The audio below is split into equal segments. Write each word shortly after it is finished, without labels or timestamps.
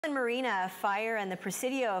Marina Fire and the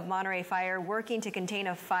Presidio of Marina Fire working to contain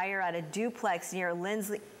a fire at a duplex near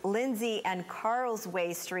Lindsey and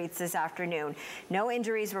Carlsway Streets this afternoon. No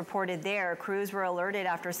injuries reported there. Crews were alerted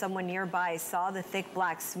after someone nearby saw the thick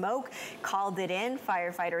black smoke, called it in.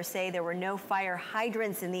 Firefighters say there were no fire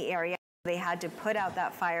hydrants in the area. They had to put out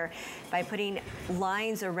that fire by putting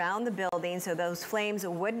lines around the building so those flames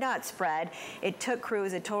would not spread. It took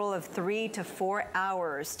crews a total of 3 to 4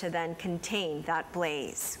 hours to then contain that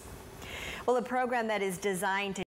blaze. Well, a program that is designed to